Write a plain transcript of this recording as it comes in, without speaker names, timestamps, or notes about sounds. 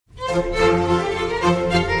Hello,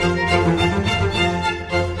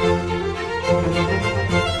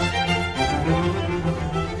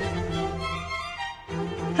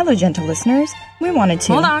 gentle listeners. We wanted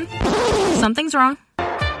to... Hold on. Something's wrong.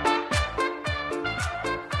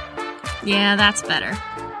 Yeah, that's better.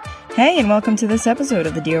 Hey, and welcome to this episode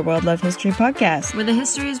of the Dear World Love History Podcast. Where the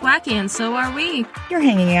history is wacky, and so are we. You're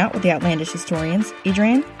hanging out with the outlandish historians,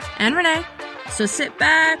 Adrienne. And Renee. So sit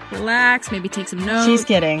back, relax, maybe take some notes. She's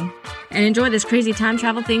kidding. And enjoy this crazy time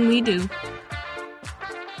travel thing we do.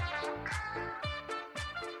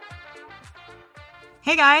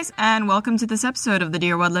 Hey guys, and welcome to this episode of the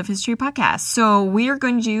Dear World Love History Podcast. So we are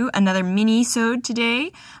going to do another mini-sode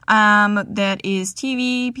today that is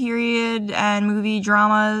TV, period, and movie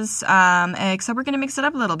dramas, except we're going to mix it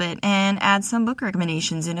up a little bit and add some book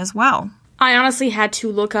recommendations in as well. I honestly had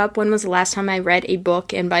to look up when was the last time I read a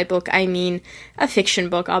book, and by book I mean a fiction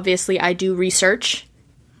book. Obviously, I do research.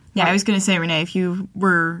 Yeah, I was going to say, Renee, if you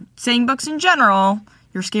were saying books in general,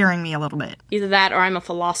 you're scaring me a little bit. Either that or I'm a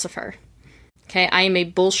philosopher. Okay, I am a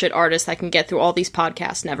bullshit artist that can get through all these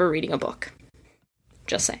podcasts never reading a book.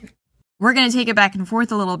 Just saying. We're going to take it back and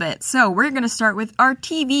forth a little bit. So we're going to start with our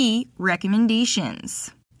TV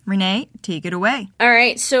recommendations. Renee, take it away. All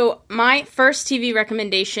right, so my first TV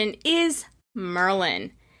recommendation is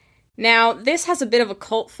Merlin. Now, this has a bit of a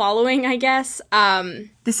cult following, I guess.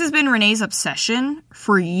 This has been Renee's obsession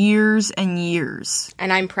for years and years.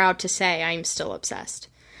 And I'm proud to say I'm still obsessed.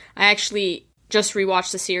 I actually just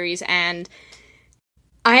rewatched the series, and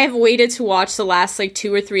I have waited to watch the last,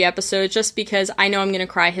 2 or 3 episodes just because I know I'm going to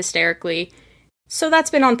cry hysterically. So that's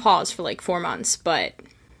been on pause for, 4 months, but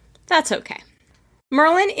that's okay.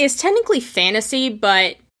 Merlin is technically fantasy,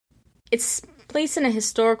 but it's placed in a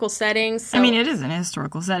historical setting, so... I mean, it is in a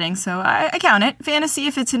historical setting, so I count it. Fantasy,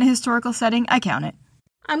 if it's in a historical setting, I count it.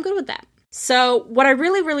 I'm good with that. So what I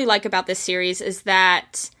really, really like about this series is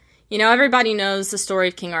that... everybody knows the story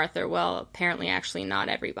of King Arthur. Well, apparently, actually, not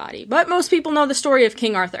everybody. But most people know the story of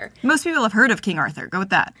King Arthur. Most people have heard of King Arthur. Go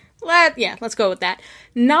with that. Let's go with that.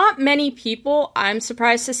 Not many people, I'm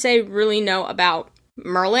surprised to say, really know about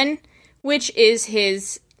Merlin, which is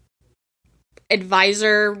his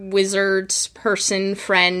advisor, wizard, person,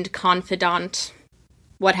 friend, confidant,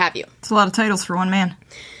 what have you. It's a lot of titles for one man.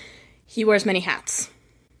 He wears many hats.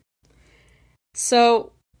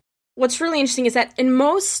 So... what's really interesting is that in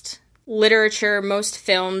most literature, most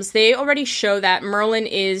films, they already show that Merlin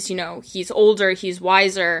is, he's older, he's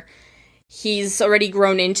wiser, he's already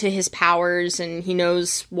grown into his powers, and he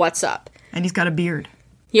knows what's up. And he's got a beard.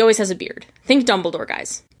 He always has a beard. Think Dumbledore,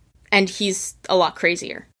 guys. And he's a lot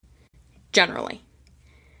crazier, generally.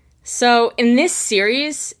 So, in this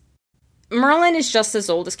series, Merlin is just as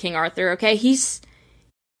old as King Arthur, okay? He's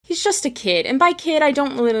just a kid. And by kid, I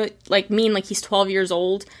don't really, mean he's 12 years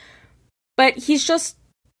old. But he's just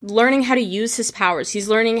learning how to use his powers. He's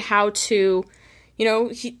learning how to,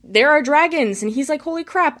 there are dragons. And he's like, holy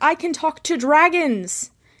crap, I can talk to dragons.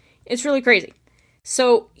 It's really crazy.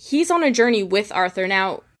 So he's on a journey with Arthur.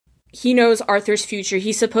 Now, he knows Arthur's future.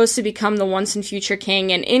 He's supposed to become the once and future king.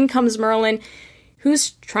 And in comes Merlin,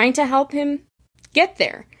 who's trying to help him get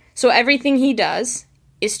there. So everything he does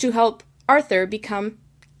is to help Arthur become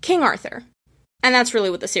King Arthur. And that's really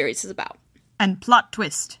what the series is about. And plot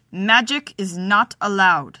twist. Magic is not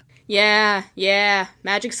allowed. Yeah.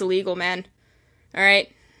 Magic's illegal, man.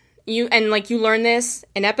 Alright. You learn this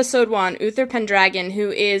in episode 1, Uther Pendragon,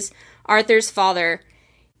 who is Arthur's father,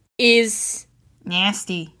 is...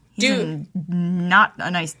 nasty. He's not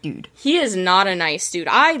a nice dude. He is not a nice dude.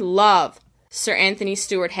 I love Sir Anthony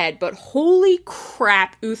Stewart Head, but holy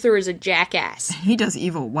crap, Uther is a jackass. He does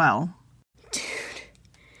evil well. Dude.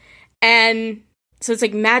 And... so it's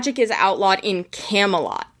magic is outlawed in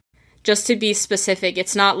Camelot. Just to be specific,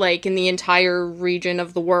 it's not in the entire region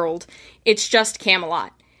of the world. It's just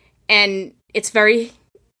Camelot. And it's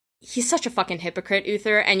he's such a fucking hypocrite,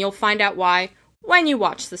 Uther, and you'll find out why when you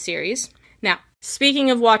watch the series. Now, speaking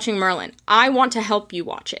of watching Merlin, I want to help you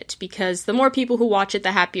watch it, because the more people who watch it,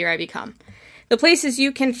 the happier I become. The places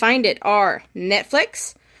you can find it are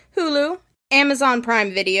Netflix, Hulu, Amazon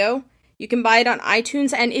Prime Video. You can buy it on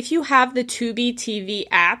iTunes, and if you have the Tubi TV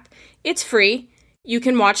app, it's free. You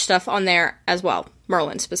can watch stuff on there as well.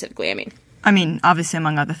 Merlin, specifically, I mean, obviously,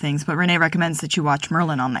 among other things, but Renee recommends that you watch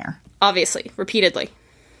Merlin on there. Obviously. Repeatedly.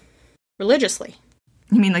 Religiously.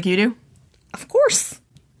 You mean like you do? Of course.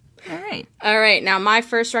 All right, now my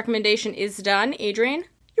first recommendation is done. Adrienne,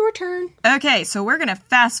 your turn. Okay, so we're going to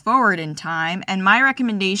fast forward in time, and my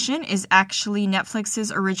recommendation is actually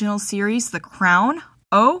Netflix's original series, The Crown.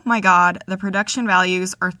 Oh my god, the production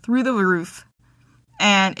values are through the roof.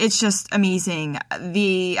 And it's just amazing.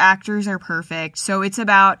 The actors are perfect. So it's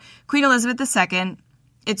about Queen Elizabeth II.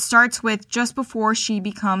 It starts with just before she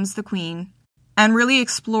becomes the queen and really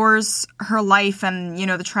explores her life and,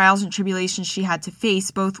 the trials and tribulations she had to face,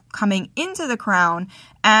 both coming into the crown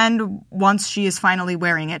and once she is finally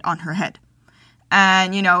wearing it on her head.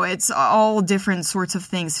 And, it's all different sorts of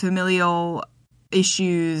things, familial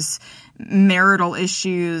issues, marital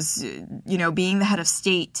issues, being the head of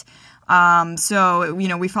state. So,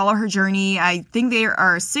 we follow her journey. I think there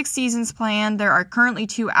are 6 seasons planned. There are currently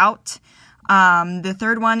 2 out. The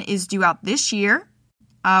third one is due out this year,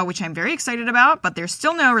 which I'm very excited about, but there's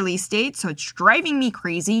still no release date, so it's driving me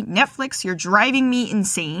crazy. Netflix, you're driving me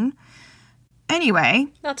insane. Anyway.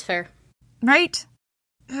 That's fair. Right?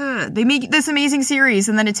 They make this amazing series,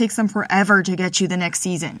 and then it takes them forever to get you the next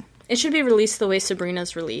season. It should be released the way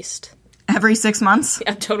Sabrina's released. Every 6 months?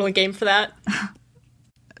 I'm totally game for that.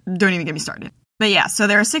 Don't even get me started. But yeah, so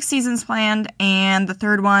there are 6 seasons planned, and the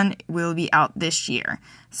third one will be out this year.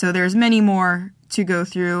 So there's many more to go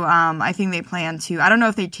through. I think they plan to, I don't know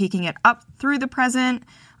if they're taking it up through the present,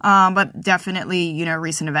 but definitely,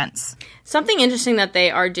 recent events. Something interesting that they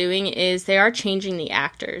are doing is they are changing the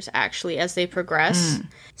actors, actually, as they progress.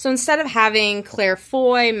 So instead of having Claire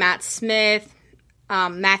Foy, Matt Smith,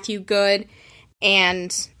 Matthew Good,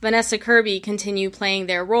 and Vanessa Kirby continue playing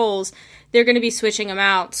their roles, they're going to be switching them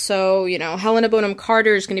out. So, Helena Bonham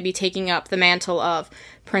Carter is going to be taking up the mantle of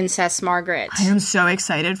Princess Margaret. I am so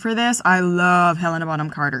excited for this. I love Helena Bonham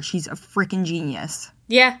Carter. She's a freaking genius.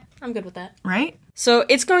 Yeah, I'm good with that. Right? So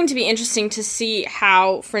it's going to be interesting to see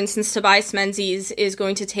how, for instance, Tobias Menzies is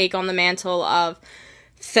going to take on the mantle of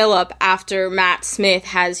Philip after Matt Smith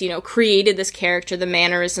has, created this character, the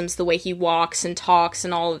mannerisms, the way he walks and talks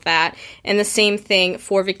and all of that. And the same thing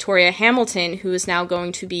for Victoria Hamilton, who is now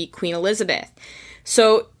going to be Queen Elizabeth.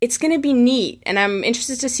 So it's going to be neat, and I'm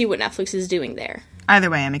interested to see what Netflix is doing there.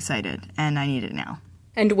 Either way, I'm excited, and I need it now.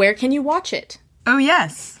 And where can you watch it? Oh,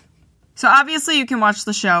 yes. So obviously you can watch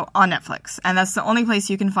the show on Netflix, and that's the only place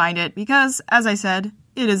you can find it because, as I said,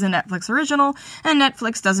 it is a Netflix original, and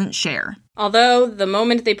Netflix doesn't share. Although, the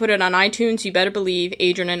moment they put it on iTunes, you better believe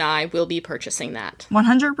Adrian and I will be purchasing that.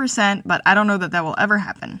 100%, but I don't know that will ever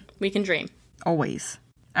happen. We can dream. Always.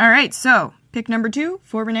 All right, so pick number 2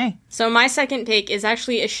 for Renee. So my second pick is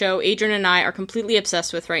actually a show Adrian and I are completely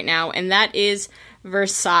obsessed with right now, and that is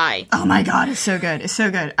Versailles. Oh my god, it's so good. It's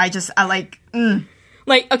so good.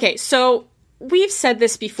 Okay, so we've said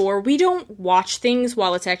this before. We don't watch things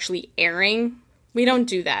while it's actually airing. We don't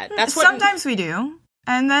do that. Sometimes we do.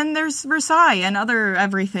 And then there's Versailles and other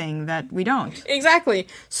everything that we don't. Exactly.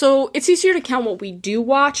 So it's easier to count what we do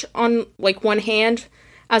watch on, one hand,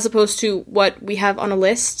 as opposed to what we have on a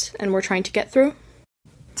list and we're trying to get through.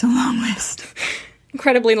 It's a long list.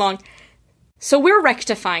 Incredibly long. So we're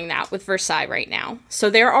rectifying that with Versailles right now. So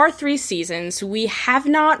there are 3 seasons. We have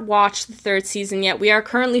not watched the 3rd season yet. We are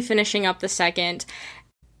currently finishing up the 2nd.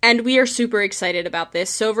 And we are super excited about this.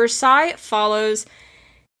 So Versailles follows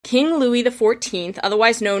King Louis XIV,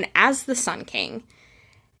 otherwise known as the Sun King.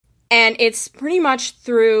 And it's pretty much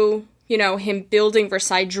through, him building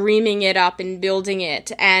Versailles, dreaming it up and building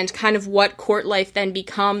it, and kind of what court life then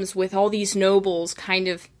becomes with all these nobles kind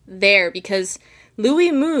of there. Because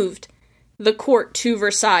Louis moved the court to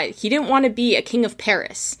Versailles. He didn't want to be a king of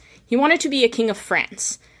Paris. He wanted to be a king of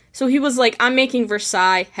France. So he was like, I'm making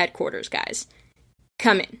Versailles headquarters, guys.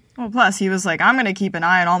 Come in. Well, plus, he was like, I'm going to keep an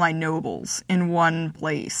eye on all my nobles in one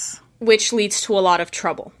place. Which leads to a lot of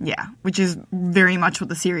trouble. Yeah, which is very much what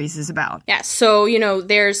the series is about. Yeah, so,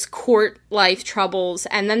 there's court life troubles,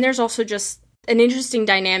 and then there's also just an interesting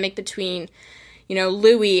dynamic between,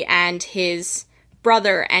 Louis and his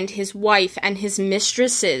brother and his wife and his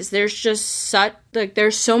mistresses. There's just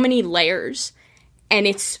there's so many layers, and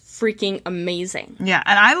it's freaking amazing. Yeah,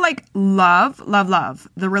 and I love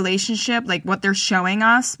the relationship, what they're showing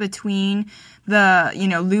us between the,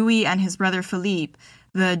 Louis and his brother Philippe,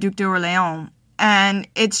 the Duc d'Orléans. And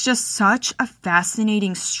it's just such a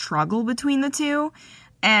fascinating struggle between the two.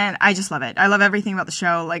 And I just love it. I love everything about the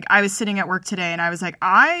show. I was sitting at work today and I was like,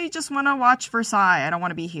 I just want to watch Versailles. I don't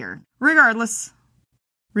want to be here. Regardless,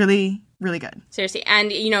 really, really good. Seriously.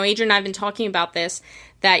 And, Adrian and I have been talking about this,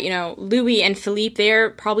 that, Louis and Philippe, they're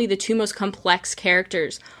probably the 2 most complex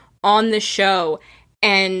characters on the show.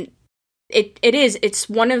 And it's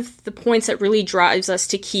one of the points that really drives us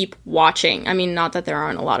to keep watching. I mean, not that there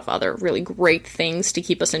aren't a lot of other really great things to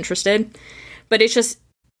keep us interested, but it's just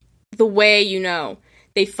the way,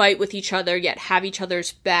 they fight with each other, yet have each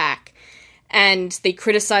other's back, and they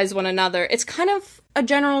criticize one another. It's kind of a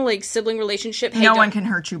general, sibling relationship. Hey, no one can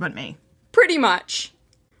hurt you but me. Pretty much.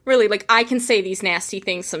 Really, like, I can say these nasty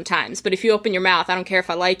things sometimes, but if you open your mouth, I don't care if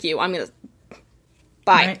I like you, I'm gonna...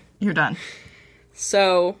 Bye. Right, you're done.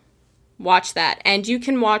 So, watch that. And you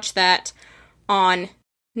can watch that on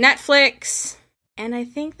Netflix, and I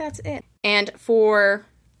think that's it. And for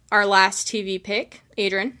our last TV pick,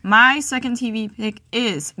 Adrian. My second TV pick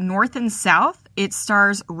is North and South. It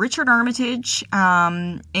stars Richard Armitage,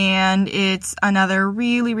 and it's another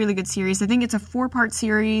really, really good series. I think it's a 4-part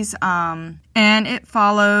series, and it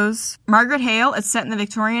follows Margaret Hale. It's set in the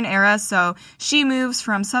Victorian era, so she moves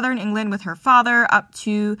from southern England with her father up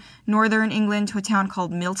to northern England to a town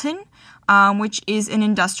called Milton, which is an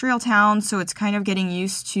industrial town, so it's kind of getting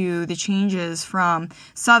used to the changes from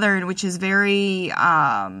southern, which is very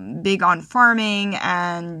big on farming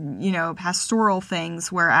and, pastoral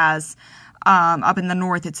things, whereas up in the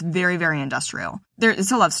north, it's very, very industrial.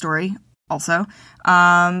 It's a love story, also.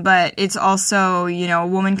 But it's also, a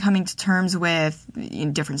woman coming to terms with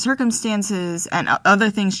different circumstances and other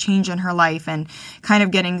things change in her life and kind of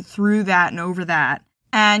getting through that and over that.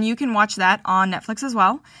 And you can watch that on Netflix as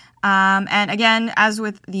well. And again, as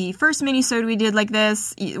with the first mini-sode we did like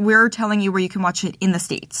this, we're telling you where you can watch it in the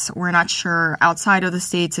States. We're not sure outside of the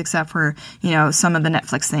States except for, some of the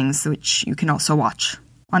Netflix things, which you can also watch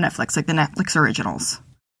on Netflix, like the Netflix originals.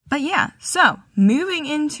 But yeah, so moving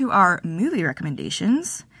into our movie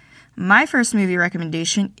recommendations, my first movie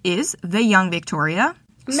recommendation is The Young Victoria.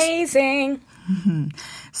 Amazing!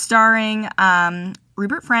 Starring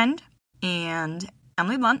Rupert Friend and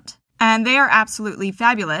Emily Blunt. And they are absolutely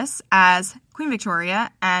fabulous as Queen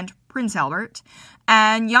Victoria and Prince Albert.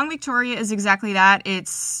 And Young Victoria is exactly that. It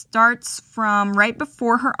starts from right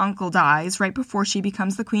before her uncle dies, right before she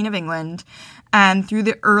becomes the Queen of England, and through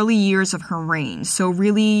the early years of her reign. So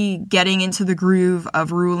really getting into the groove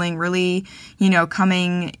of ruling, really,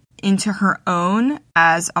 coming into her own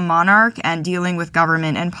as a monarch and dealing with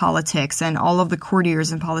government and politics and all of the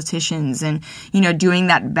courtiers and politicians and, doing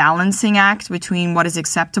that balancing act between what is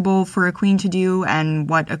acceptable for a queen to do and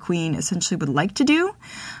what a queen essentially would like to do,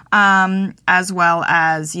 as well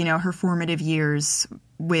as, her formative years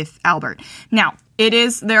with Albert. Now,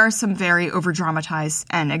 there are some very over-dramatized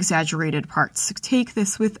and exaggerated parts. Take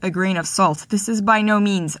this with a grain of salt. This is by no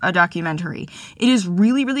means a documentary. It is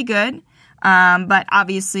really, really good. But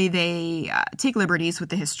obviously they take liberties with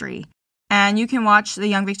the history. And you can watch The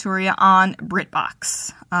Young Victoria on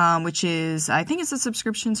BritBox, which is, I think it's a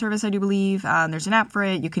subscription service, I do believe. There's an app for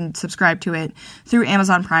it. You can subscribe to it through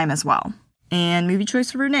Amazon Prime as well. And movie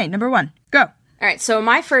choice for Renee, number 1. Go! All right, so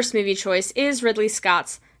my first movie choice is Ridley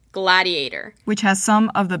Scott's Gladiator. Which has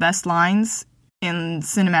some of the best lines in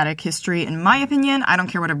cinematic history, in my opinion. I don't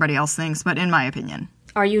care what everybody else thinks, but in my opinion.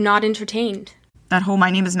 Are you not entertained? That whole "my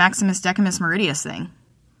name is Maximus Decimus Meridius" thing.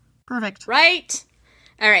 Perfect. Right?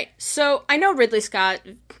 Alright, so I know Ridley Scott,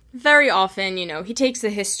 very often, he takes the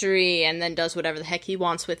history and then does whatever the heck he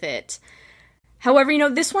wants with it. However,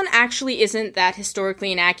 this one actually isn't that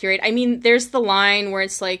historically inaccurate. I mean, there's the line where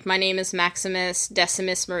it's like, "My name is Maximus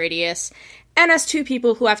Decimus Meridius," and as two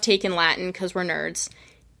people who have taken Latin, because we're nerds,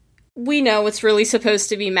 we know it's really supposed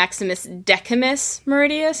to be Maximus Decimus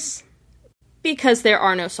Meridius, because there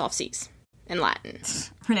are no soft C's in Latin.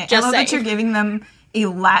 Renee, I love that you're giving them a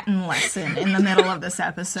Latin lesson in the middle of this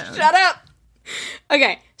episode. Shut up!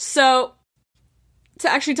 Okay, so, to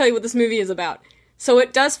actually tell you what this movie is about. So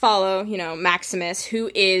it does follow, Maximus,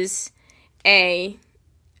 who is a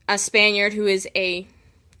Spaniard who is a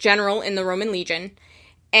general in the Roman Legion.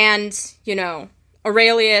 And,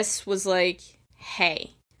 Aurelius was like,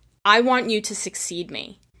 "Hey, I want you to succeed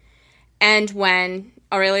me." And when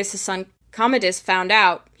Aurelius' son Commodus found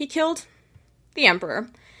out, he killed the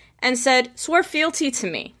emperor and said, "Swear fealty to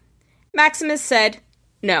me." Maximus said,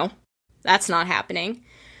 "No, that's not happening."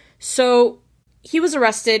 So he was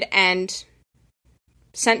arrested and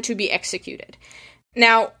sent to be executed.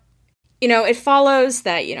 Now, it follows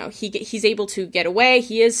that, he's able to get away.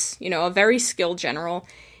 He is, a very skilled general.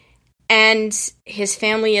 And his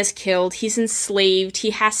family is killed. He's enslaved. He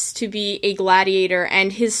has to be a gladiator.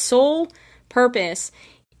 And his sole purpose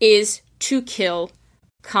is to kill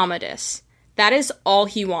Commodus. That is all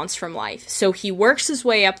he wants from life. So he works his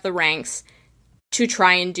way up the ranks to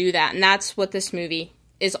try and do that. And that's what this movie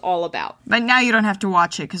is all about. But now you don't have to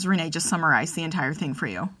watch it because Renee just summarized the entire thing for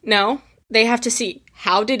you. No, they have to see,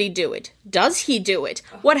 how did he do it? Does he do it?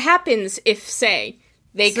 What happens if, say,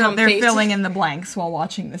 they're filling in the blanks while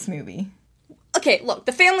watching this movie. Okay, look,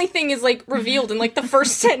 the family thing is, revealed in, the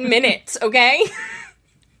first 10 minutes, okay?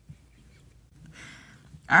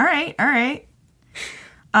 All right.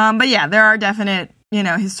 But yeah, there are definite,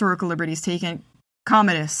 historical liberties taken.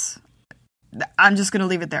 Commodus. I'm just going to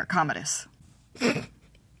leave it there. Commodus.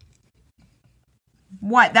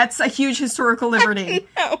 What? That's a huge historical liberty.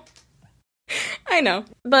 No. I know.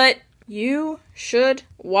 But you should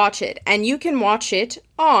watch it. And you can watch it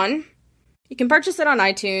you can purchase it on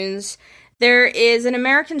iTunes. There is an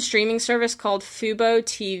American streaming service called Fubo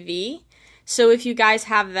TV. So if you guys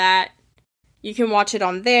have that, you can watch it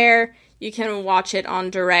on there. You can watch it on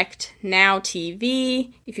Direct Now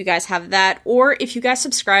TV, if you guys have that. Or if you guys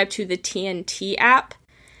subscribe to the TNT app,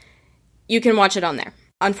 you can watch it on there.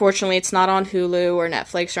 Unfortunately, it's not on Hulu or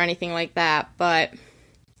Netflix or anything like that, but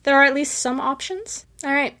there are at least some options.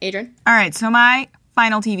 All right, Adrian. All right, so my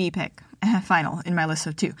final TV pick, final in my list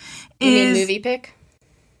of two, You mean movie pick?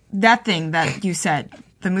 That thing that you said,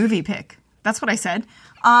 the movie pick. That's what I said.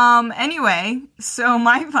 Anyway, so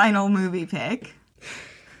my final movie pick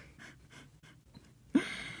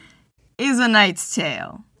is A Knight's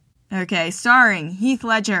Tale. Okay, starring Heath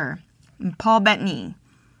Ledger, Paul Bettany.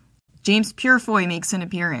 James Purefoy makes an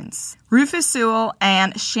appearance. Rufus Sewell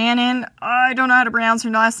and Shannon, I don't know how to pronounce her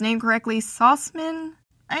last name correctly, Sossman?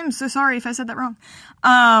 I'm so sorry if I said that wrong.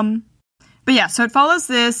 But yeah, so it follows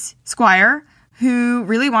this squire who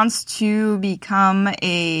really wants to become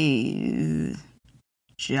a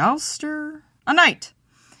jouster? A knight.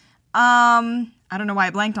 I don't know why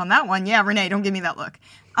I blanked on that one. Yeah, Renee, don't give me that look.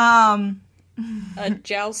 A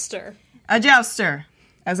jouster. A jouster,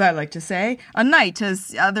 as I like to say. A knight,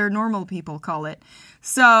 as other normal people call it.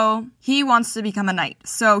 So, he wants to become a knight.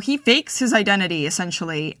 So, he fakes his identity,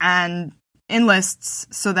 essentially, and enlists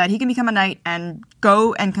so that he can become a knight and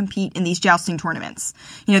go and compete in these jousting tournaments.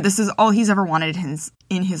 You know, this is all he's ever wanted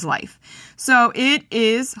in his life. So, it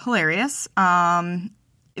is hilarious.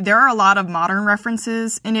 There are a lot of modern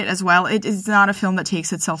references in it as well. It is not a film that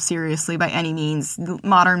takes itself seriously by any means.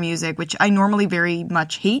 Modern music, which I normally very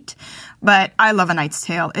much hate, but I love A Knight's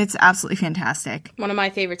Tale. It's absolutely fantastic. One of my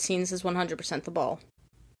favorite scenes is 100% the ball.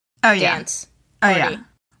 Oh, yeah. Dance. Oh, Party. yeah.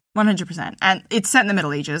 100%. And it's set in the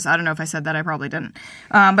Middle Ages. I don't know if I said that. I probably didn't.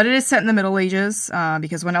 But it is set in the Middle Ages,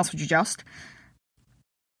 because when else would you joust?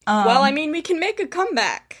 Well, I mean, we can make a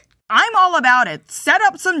comeback. I'm all about it. Set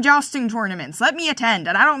up some jousting tournaments. Let me attend.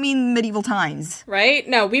 And I don't mean medieval times. Right?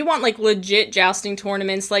 No, we want, like, legit jousting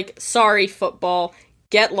tournaments. Like, sorry, football.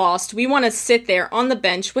 Get lost. We want to sit there on the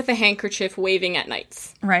bench with a handkerchief waving at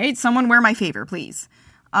knights. Right? Someone wear my favor, please.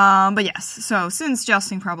 But yes. So, since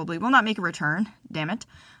jousting probably will not make a return, damn it,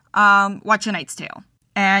 watch A Knight's Tale.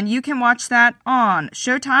 And you can watch that on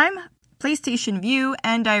Showtime, PlayStation Vue,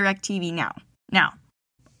 and DirecTV Now. Now,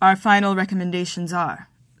 our final recommendations are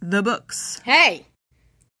the books. Hey!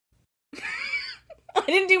 I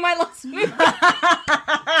didn't do my last movie.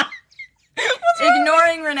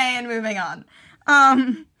 Ignoring Renee and moving on.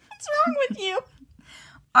 What's wrong with you?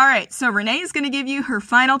 Alright, so Renee is going to give you her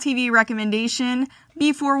final TV recommendation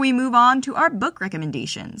before we move on to our book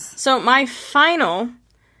recommendations. So my final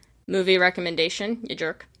movie recommendation, you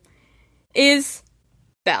jerk, is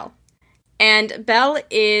Belle. And Belle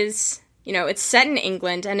is, you know, it's set in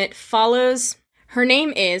England and it follows... Her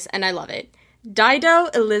name is, and I love it, Dido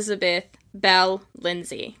Elizabeth Belle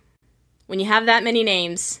Lindsay. When you have that many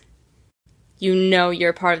names, you know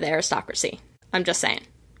you're part of the aristocracy. I'm just saying.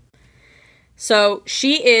 So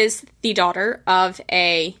she is the daughter of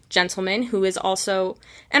a gentleman who is also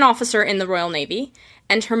an officer in the Royal Navy,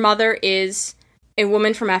 and her mother is a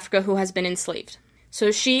woman from Africa who has been enslaved.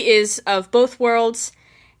 So she is of both worlds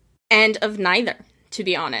and of neither, to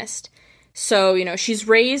be honest. So, you know, she's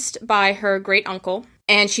raised by her great uncle,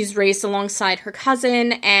 and she's raised alongside her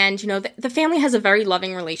cousin, and, you know, the family has a very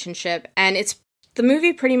loving relationship, and the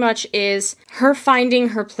movie pretty much is her finding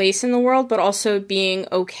her place in the world, but also being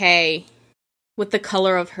okay with the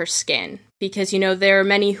color of her skin, because, you know, there are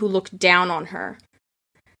many who look down on her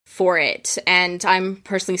for it, and I'm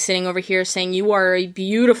personally sitting over here saying, you are a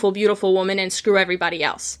beautiful, beautiful woman, and screw everybody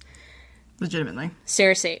else. Legitimately.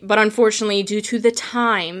 Seriously. But unfortunately, due to the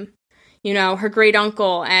time... You know, her great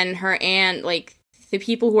uncle and her aunt, like, the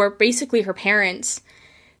people who are basically her parents,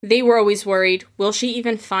 they were always worried, will she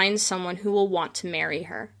even find someone who will want to marry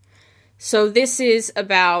her? So this is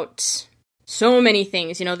about so many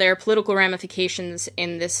things. You know, there are political ramifications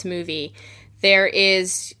in this movie. There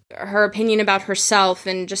is her opinion about herself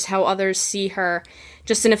and just how others see her,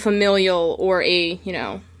 just in a familial or a, you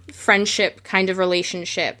know, friendship kind of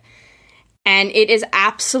relationship. And it is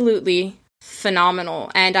absolutely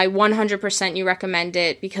phenomenal, and I 100% you recommend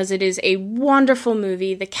it because it is a wonderful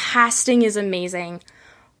movie. The casting is amazing.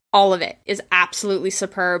 All of it is absolutely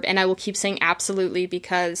superb, and I will keep saying absolutely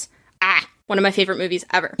because, one of my favorite movies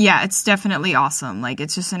ever. Yeah, it's definitely awesome. Like,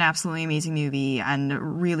 it's just an absolutely amazing movie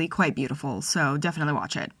and really quite beautiful, so definitely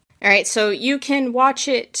watch it. Alright, so you can watch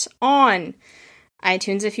it on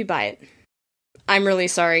iTunes if you buy it. I'm really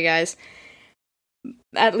sorry, guys.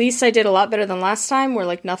 At least I did a lot better than last time, where,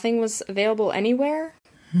 like, nothing was available anywhere.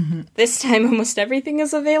 This time, almost everything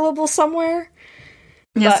is available somewhere.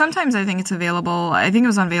 Yeah, sometimes I think it's available. I think it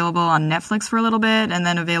was available on Netflix for a little bit, and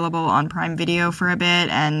then available on Prime Video for a bit,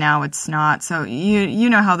 and now it's not. So you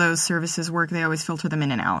know how those services work. They always filter them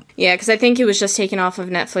in and out. Yeah, because I think it was just taken off of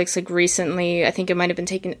Netflix, like, recently. I think it might have been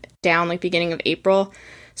taken down, like, beginning of April.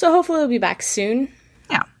 So hopefully it'll be back soon.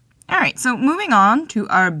 Yeah. All right, so moving on to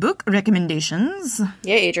our book recommendations.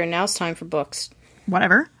 Yeah, Adrian, now it's time for books.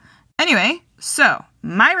 Whatever. Anyway, so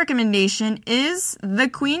my recommendation is The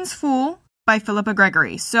Queen's Fool by Philippa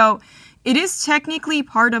Gregory. So it is technically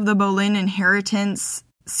part of the Boleyn Inheritance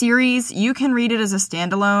series. You can read it as a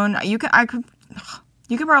standalone. You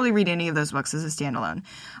could probably read any of those books as a standalone.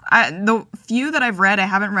 The few that I've read, I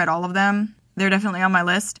haven't read all of them. They're definitely on my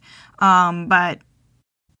list. But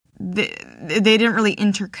they didn't really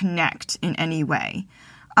interconnect in any way.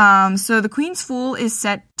 So The Queen's Fool is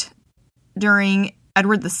set during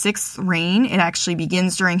Edward VI's reign. It actually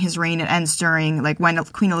begins during his reign. It ends during, like, when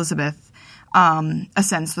Queen Elizabeth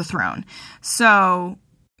ascends the throne. So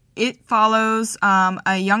it follows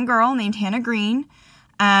a young girl named Hannah Green,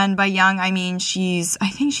 and by young I mean I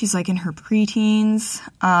think she's like in her preteens,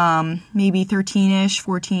 maybe 13ish,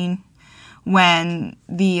 14, when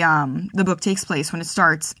the book takes place, when it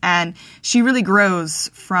starts, and she really grows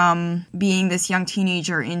from being this young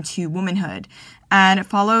teenager into womanhood. And it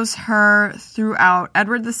follows her throughout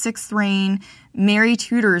Edward VI's reign, Mary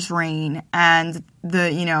Tudor's reign, and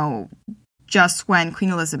just when Queen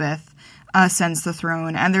Elizabeth ascends the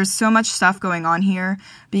throne. And there's so much stuff going on here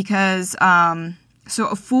because, so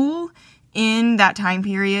a fool in that time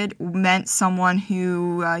period meant someone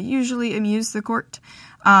who usually amused the court.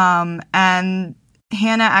 And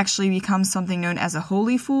Hannah actually becomes something known as a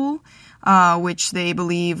holy fool, which they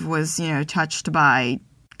believe was, touched by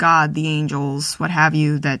God, the angels, what have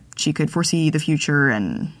you, that she could foresee the future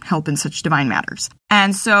and help in such divine matters.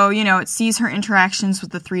 And so, it sees her interactions with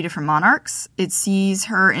the 3 different monarchs. It sees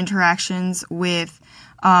her interactions with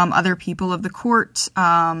other people of the court,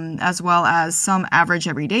 as well as some average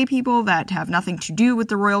everyday people that have nothing to do with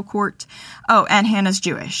the royal court. Oh, and Hannah's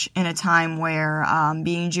Jewish in a time where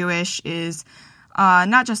being Jewish is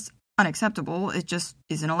not just unacceptable, it just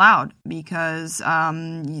isn't allowed because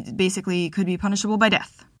basically could be punishable by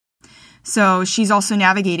death. So she's also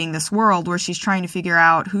navigating this world where she's trying to figure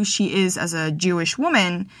out who she is as a Jewish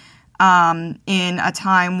woman in a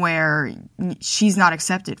time where she's not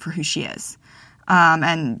accepted for who she is.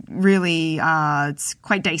 And really, it's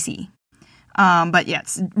quite dicey. But yeah,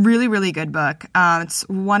 it's a really, really good book. It's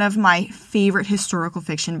one of my favorite historical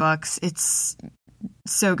fiction books. It's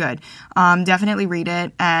so good. Definitely read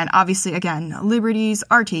it. And obviously, again, liberties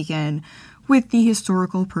are taken with the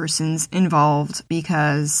historical persons involved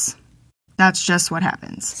because that's just what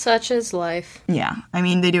happens. Such is life. Yeah. I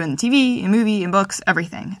mean, they do it in TV, in movie, in books,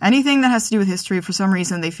 everything. Anything that has to do with history, for some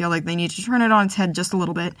reason, they feel like they need to turn it on its head just a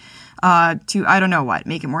little bit to, I don't know what,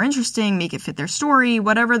 make it more interesting, make it fit their story,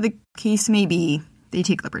 whatever the case may be, they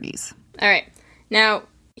take liberties. All right. Now,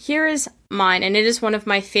 here is mine, and it is one of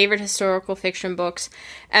my favorite historical fiction books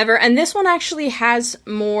ever. And this one actually has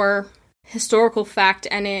more historical fact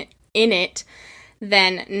in it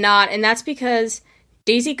than not. And that's because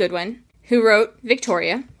Daisy Goodwin, who wrote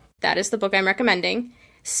Victoria, that is the book I'm recommending,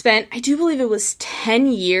 spent, I do believe it was 10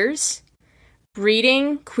 years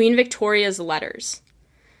reading Queen Victoria's letters.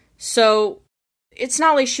 So it's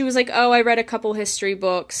not like she was like, oh, I read a couple history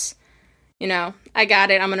books, I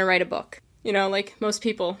got it, I'm going to write a book. Like most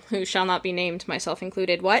people who shall not be named, myself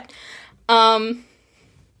included. What?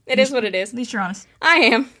 It is what it is. At least you're honest.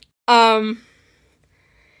 I am.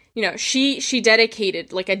 She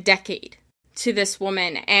dedicated like a decade to this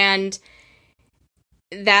woman, and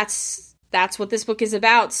that's what this book is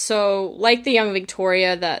about. So, like The Young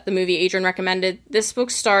Victoria, the movie Adrian recommended, this book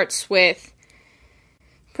starts with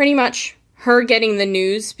pretty much her getting the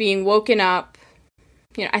news, being woken up,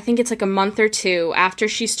 I think it's like a month or two after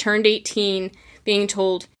she's turned 18, being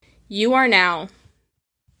told, you are now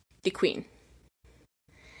the queen.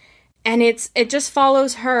 And it just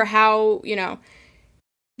follows her how,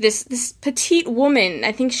 this petite woman,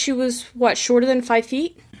 I think she was, shorter than 5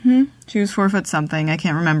 feet? Mm-hmm. She was 4 foot something. I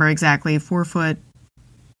can't remember exactly. 4 foot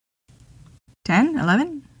 10,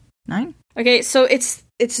 11, 9? Okay, so it's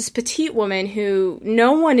this petite woman who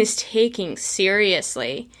no one is taking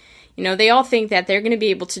seriously. They all think that they're going to be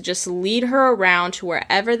able to just lead her around to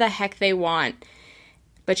wherever the heck they want.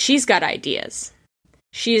 But she's got ideas.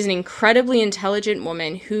 She is an incredibly intelligent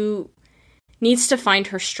woman who needs to find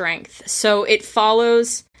her strength. So it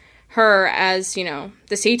follows her as, you know,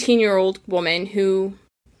 this 18-year-old woman who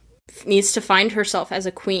needs to find herself as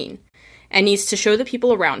a queen and needs to show the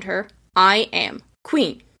people around her, I am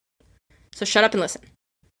queen. So shut up and listen.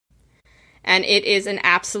 And it is an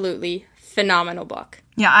absolutely phenomenal book.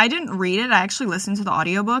 Yeah, I didn't read it. I actually listened to the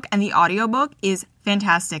audiobook, and the audiobook is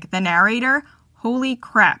fantastic. The narrator, holy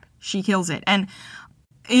crap, she kills it. And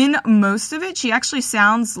in most of it, she actually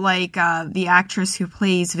sounds like the actress who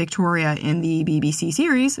plays Victoria in the BBC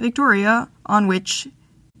series, Victoria, on which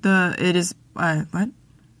it is, what? What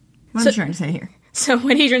am I trying to say here? So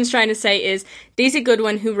what Adrian's trying to say is Daisy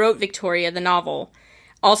Goodwin, who wrote Victoria, the novel,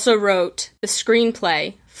 also wrote the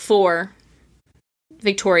screenplay for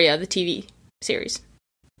Victoria, the TV series.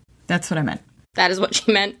 That's what I meant. That is what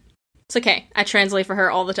she meant. It's okay. I translate for her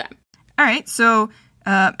all the time. All right. So,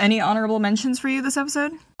 any honorable mentions for you this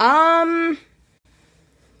episode?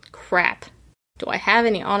 Crap. Do I have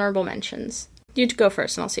any honorable mentions? You go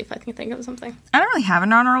first, and I'll see if I can think of something. I don't really have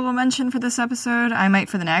an honorable mention for this episode. I might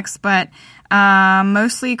for the next, but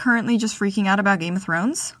mostly currently just freaking out about Game of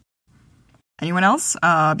Thrones. Anyone else?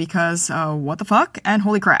 Because what the fuck? And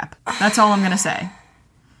holy crap. That's all I'm going to say.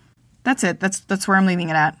 That's it. That's where I'm leaving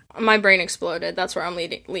it at. My brain exploded. That's where I'm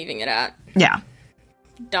leaving it at. Yeah.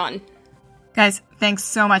 Done. Guys, thanks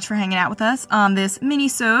so much for hanging out with us on this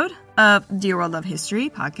mini-sode of Dear World of History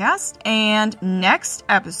podcast. And next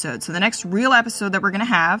episode, so the next real episode that we're going to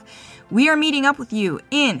have, we are meeting up with you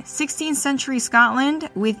in 16th century Scotland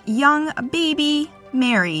with young baby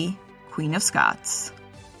Mary, Queen of Scots.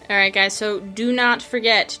 All right, guys, so do not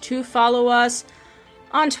forget to follow us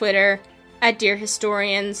on Twitter at Dear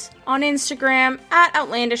Historians, on Instagram at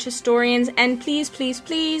Outlandish Historians, and please, please,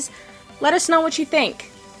 please let us know what you think.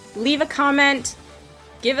 Leave a comment,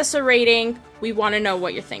 give us a rating. We want to know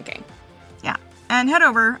what you're thinking. Yeah, and head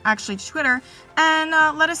over actually to Twitter and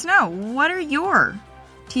let us know, what are your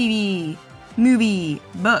TV, movie,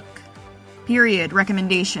 book, period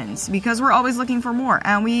recommendations, because we're always looking for more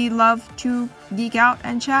and we love to geek out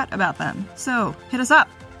and chat about them. So hit us up.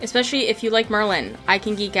 Especially if you like Merlin. I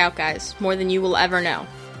can geek out, guys, more than you will ever know.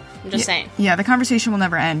 I'm just saying. Yeah, the conversation will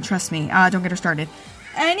never end. Trust me. Don't get her started.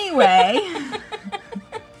 Anyway.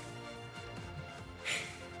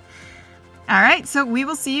 All right, so we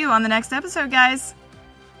will see you on the next episode, guys.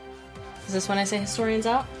 Is this when I say historians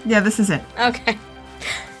out? Yeah, this is it. Okay.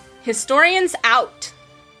 Historians out.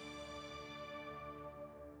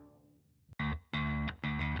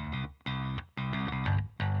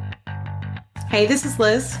 Hey, this is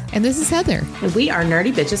Liz. And this is Heather. And we are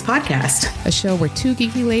Nerdy Bitches Podcast. A show where two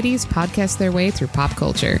geeky ladies podcast their way through pop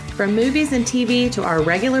culture. From movies and TV to our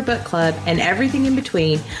regular book club and everything in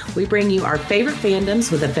between, we bring you our favorite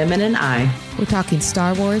fandoms with a feminine eye. We're talking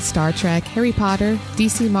Star Wars, Star Trek, Harry Potter,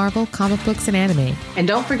 DC, Marvel, comic books, and anime. And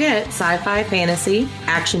don't forget sci-fi, fantasy,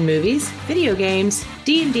 action movies, video games,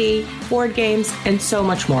 D&D, board games, and so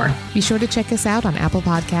much more. Be sure to check us out on Apple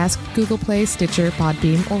Podcasts, Google Play, Stitcher,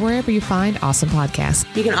 Podbean, or wherever you find awesome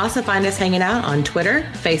podcasts. You can also find us hanging out on Twitter,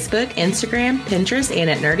 Facebook, Instagram, Pinterest, and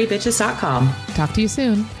at nerdybitches.com. Talk to you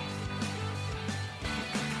soon.